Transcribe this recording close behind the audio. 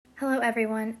Hello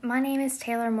everyone, my name is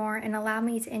Taylor Moore and allow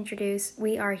me to introduce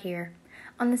We Are Here.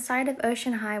 On the side of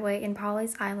Ocean Highway in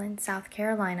Pawleys Island, South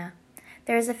Carolina,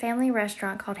 there is a family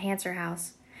restaurant called Hanser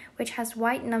House, which has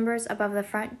white numbers above the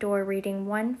front door reading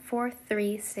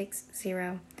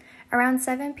 14360. Around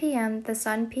 7 p.m., the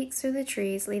sun peeks through the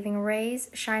trees, leaving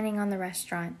rays shining on the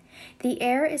restaurant. The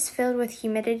air is filled with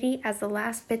humidity as the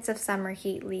last bits of summer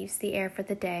heat leaves the air for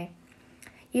the day.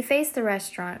 You face the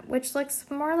restaurant, which looks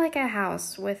more like a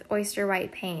house with oyster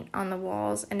white paint on the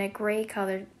walls and a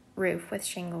gray-colored roof with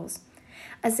shingles.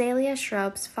 Azalea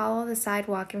shrubs follow the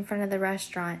sidewalk in front of the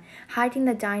restaurant, hiding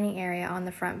the dining area on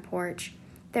the front porch.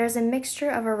 There is a mixture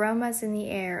of aromas in the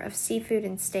air of seafood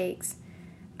and steaks.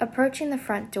 Approaching the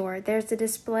front door, there's a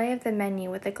display of the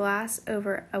menu with a glass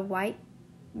over a white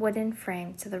wooden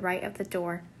frame to the right of the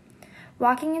door.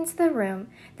 Walking into the room,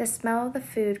 the smell of the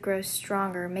food grows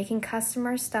stronger, making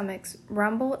customers' stomachs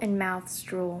rumble and mouths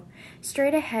drool.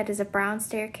 Straight ahead is a brown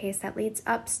staircase that leads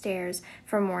upstairs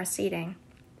for more seating.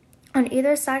 On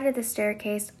either side of the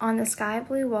staircase, on the sky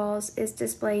blue walls, is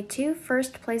displayed 2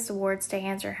 first-place awards to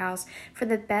Hanser House for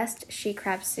the best she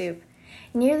crab soup.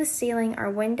 Near the ceiling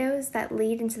are windows that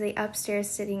lead into the upstairs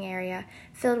sitting area,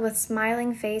 filled with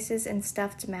smiling faces and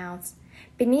stuffed mouths.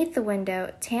 Beneath the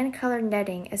window, tan-colored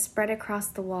netting is spread across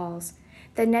the walls.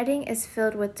 The netting is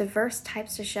filled with diverse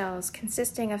types of shells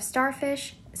consisting of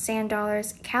starfish, sand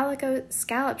dollars, calico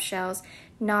scallop shells,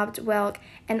 knobbed whelk,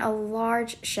 and a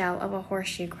large shell of a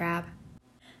horseshoe crab.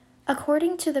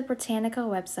 According to the Britannica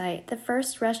website, the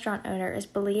first restaurant owner is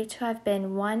believed to have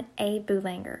been one A.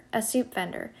 Boulanger, a soup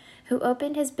vendor, who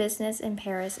opened his business in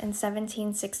Paris in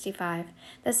 1765.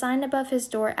 The sign above his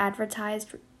door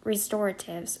advertised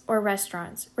restoratives, or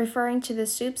restaurants, referring to the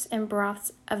soups and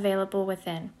broths available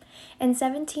within. In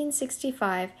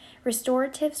 1765,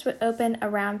 restoratives would open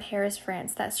around Paris,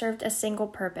 France, that served a single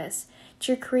purpose: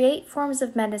 to create forms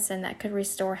of medicine that could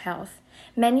restore health.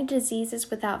 Many diseases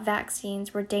without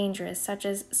vaccines were dangerous, such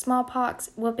as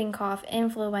smallpox, whooping cough,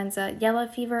 influenza, yellow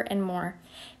fever, and more.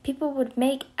 People would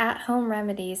make at-home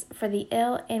remedies for the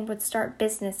ill and would start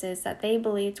businesses that they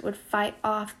believed would fight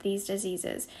off these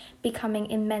diseases, becoming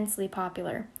immensely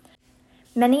popular.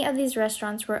 Many of these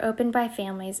restaurants were opened by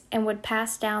families and would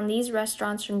pass down these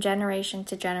restaurants from generation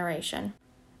to generation.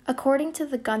 According to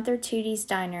the Gunther Tootie's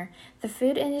Diner, the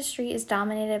food industry is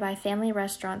dominated by family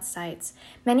restaurant sites.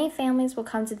 Many families will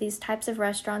come to these types of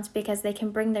restaurants because they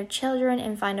can bring their children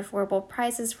and find affordable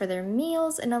prices for their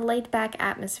meals in a laid-back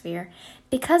atmosphere.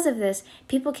 Because of this,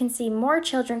 people can see more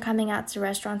children coming out to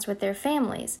restaurants with their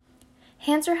families.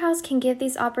 Hanser House can give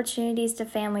these opportunities to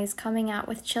families coming out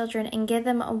with children and give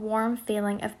them a warm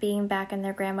feeling of being back in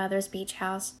their grandmother's beach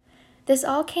house. This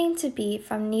all came to be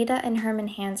from Nita and Herman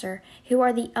Hanser, who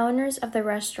are the owners of the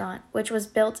restaurant, which was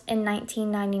built in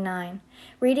 1999.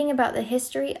 Reading about the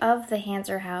history of the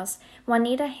Hanser House,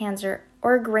 Juanita Hanser,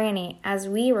 or Granny as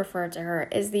we refer to her,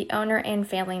 is the owner and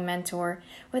family mentor.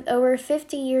 With over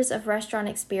 50 years of restaurant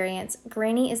experience,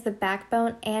 Granny is the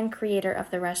backbone and creator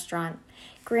of the restaurant.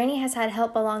 Granny has had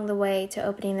help along the way to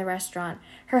opening the restaurant.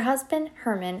 Her husband,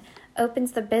 Herman,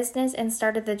 opens the business and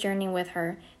started the journey with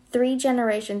her. 3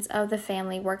 generations of the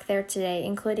family work there today,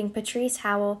 including Patrice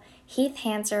Howell, Heath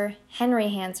Hanser, Henry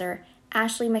Hanser,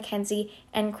 Ashley Mackenzie,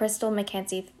 and Crystal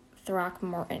Mackenzie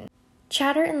Throckmorton.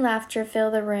 Chatter and laughter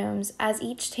fill the rooms as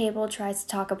each table tries to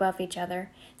talk above each other.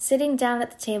 Sitting down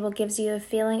at the table gives you a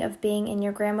feeling of being in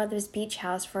your grandmother's beach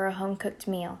house for a home-cooked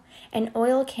meal. An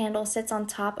oil candle sits on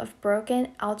top of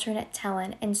broken alternate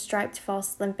talon and striped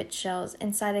false limpet shells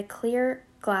inside a clear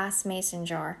glass mason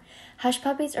jar. Hush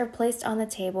puppies are placed on the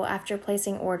table after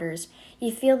placing orders.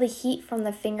 You feel the heat from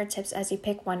the fingertips as you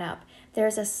pick one up. There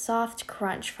is a soft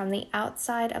crunch from the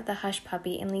outside of the hush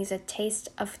puppy and leaves a taste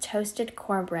of toasted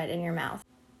cornbread in your mouth.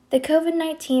 The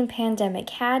COVID-19 pandemic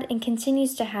had and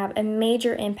continues to have a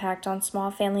major impact on small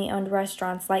family-owned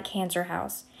restaurants like Hanser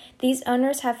House. These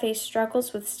owners have faced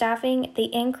struggles with staffing,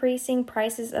 the increasing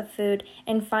prices of food,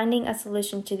 and finding a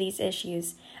solution to these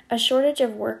issues. A shortage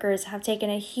of workers have taken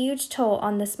a huge toll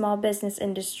on the small business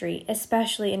industry,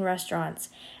 especially in restaurants.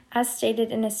 As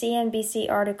stated in a CNBC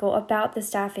article about the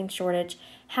staffing shortage,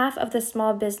 half of the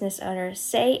small business owners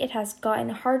say it has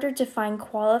gotten harder to find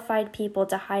qualified people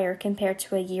to hire compared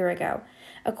to a year ago,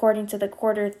 according to the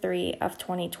Q3 of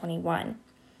 2021.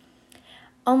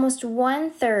 Almost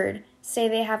 1/3 say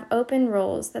they have open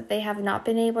roles that they have not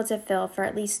been able to fill for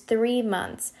at least 3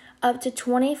 months, up to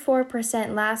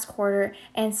 24% last quarter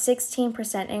and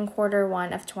 16% in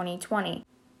Q1 of 2020.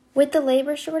 With the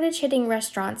labor shortage hitting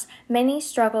restaurants, many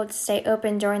struggled to stay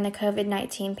open during the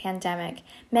COVID-19 pandemic.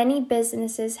 Many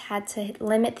businesses had to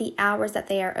limit the hours that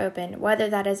they are open, whether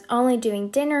that is only doing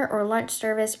dinner or lunch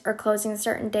service or closing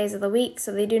certain days of the week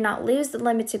so they do not lose the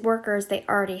limited workers they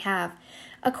already have.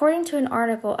 According to an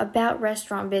article about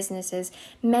restaurant businesses,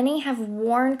 many have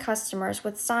warned customers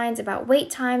with signs about wait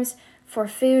times for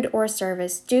food or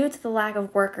service due to the lack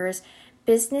of workers.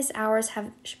 Business hours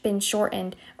have been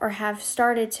shortened or have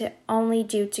started to only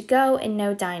do to-go and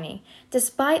no dining.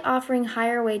 Despite offering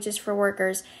higher wages for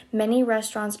workers, many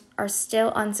restaurants are still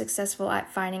unsuccessful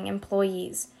at finding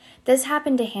employees. This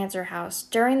happened to Hanser House.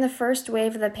 During the first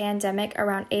wave of the pandemic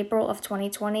around April of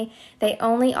 2020, they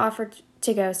only offered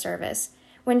to-go service.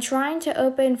 When trying to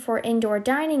open for indoor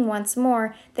dining once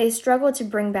more, they struggled to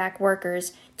bring back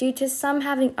workers due to some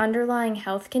having underlying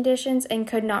health conditions and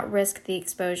could not risk the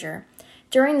exposure.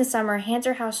 During the summer,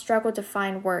 Hanser House struggled to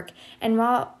find work, and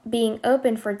while being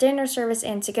open for dinner service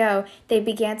and to-go, they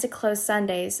began to close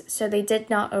Sundays, so they did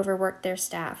not overwork their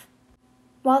staff.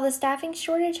 While the staffing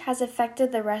shortage has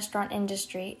affected the restaurant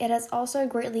industry, it has also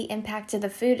greatly impacted the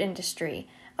food industry.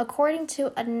 According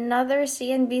to another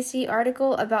CNBC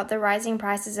article about the rising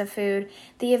prices of food,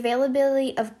 the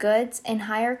availability of goods and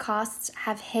higher costs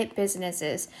have hit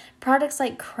businesses. Products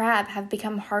like crab have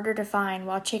become harder to find,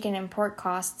 while chicken and pork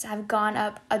costs have gone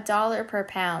up $1 per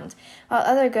pound, while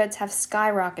other goods have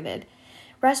skyrocketed.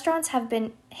 Restaurants have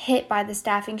been hit by the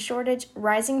staffing shortage,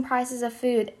 rising prices of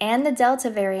food, and the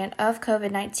Delta variant of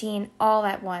COVID-19 all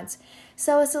at once,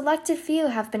 so a selected few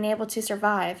have been able to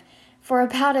survive. For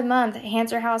about a month,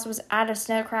 Hanser House was out of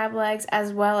snow crab legs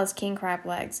as well as king crab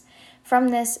legs. From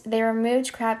this, they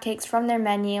removed crab cakes from their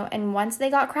menu, and once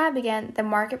they got crab again, the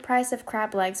market price of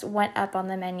crab legs went up on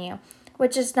the menu,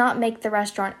 which does not make the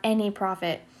restaurant any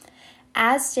profit.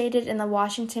 As stated in the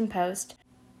Washington Post,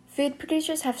 food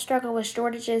producers have struggled with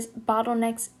shortages,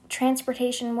 bottlenecks,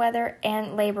 transportation weather,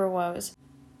 and labor woes,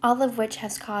 all of which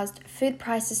has caused food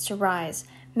prices to rise.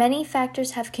 Many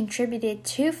factors have contributed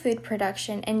to food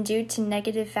production, and due to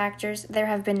negative factors, there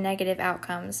have been negative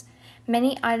outcomes.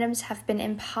 Many items have been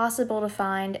impossible to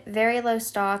find, very low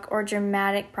stock, or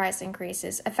dramatic price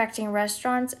increases, affecting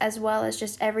restaurants as well as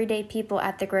just everyday people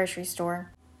at the grocery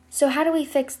store. So how do we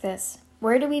fix this?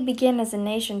 Where do we begin as a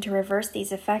nation to reverse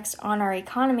these effects on our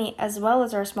economy as well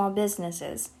as our small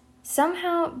businesses?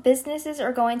 Somehow, businesses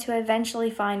are going to eventually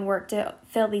find work to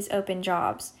fill these open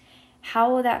jobs.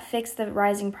 How will that fix the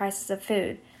rising prices of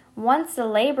food? Once the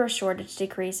labor shortage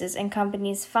decreases and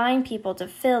companies find people to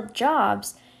fill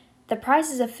jobs, the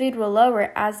prices of food will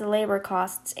lower as the labor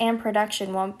costs and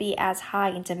production won't be as high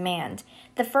in demand.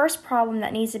 The first problem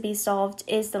that needs to be solved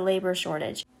is the labor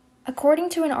shortage. According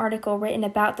to an article written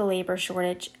about the labor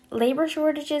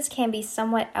shortages can be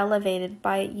somewhat elevated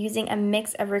by using a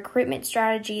mix of recruitment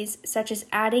strategies such as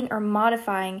adding or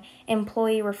modifying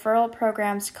employee referral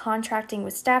programs, contracting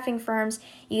with staffing firms,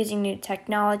 using new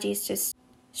technologies to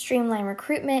streamline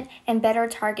recruitment and better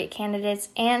target candidates,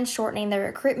 and shortening the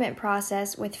recruitment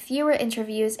process with fewer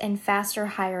interviews and faster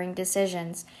hiring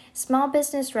decisions. Small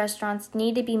business restaurants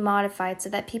need to be modified so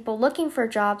that people looking for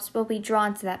jobs will be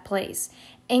drawn to that place.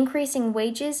 Increasing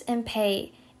wages and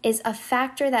pay is a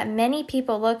factor that many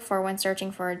people look for when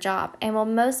searching for a job and will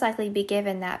most likely be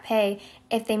given that pay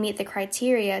if they meet the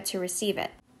criteria to receive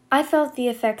it. I felt the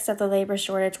effects of the labor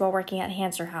shortage while working at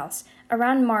Hanser House.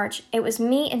 Around March, it was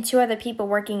me and 2 other people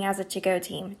working as a to-go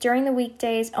team. During the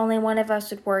weekdays, only one of us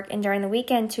would work, and during the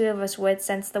weekend, 2 of us would,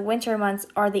 since the winter months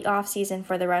are the off-season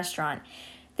for the restaurant.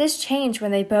 This changed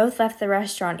when they both left the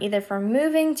restaurant, either for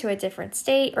moving to a different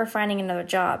state or finding another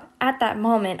job. At that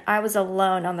moment, I was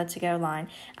alone on the to-go line.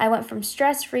 I went from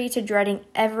stress-free to dreading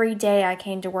every day I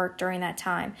came to work during that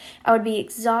time. I would be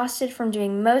exhausted from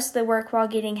doing most of the work while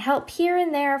getting help here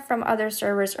and there from other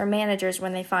servers or managers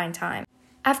when they find time.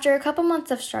 After a couple months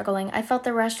of struggling, I felt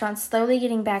the restaurant slowly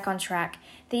getting back on track.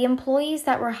 The employees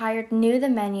that were hired knew the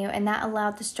menu, and that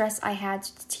allowed the stress I had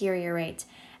to deteriorate.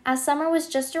 As summer was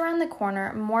just around the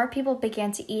corner, more people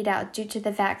began to eat out due to the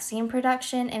vaccine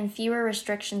production and fewer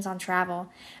restrictions on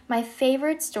travel. My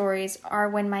favorite stories are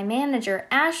when my manager,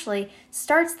 Ashley,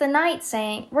 starts the night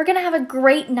saying, "We're going to have a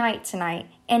great night tonight,"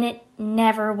 and it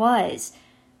never was.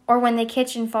 Or when the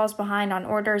kitchen falls behind on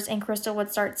orders and Crystal would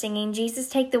start singing "Jesus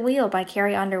Take the Wheel" by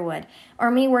Carrie Underwood.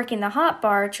 Or me working the hot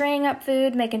bar, traying up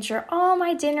food, making sure all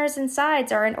my dinners and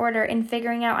sides are in order, and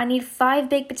figuring out I need 5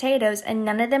 baked potatoes and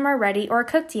none of them are ready or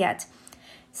cooked yet.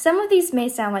 Some of these may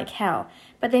sound like hell,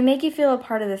 but they make you feel a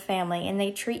part of the family and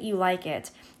they treat you like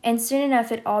it. And soon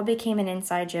enough, it all became an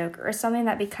inside joke or something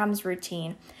that becomes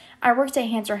routine. I worked at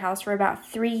Hanser House for about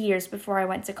 3 years before I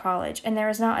went to college, and there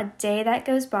is not a day that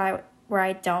goes by where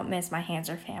I don't miss my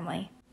Hanser family.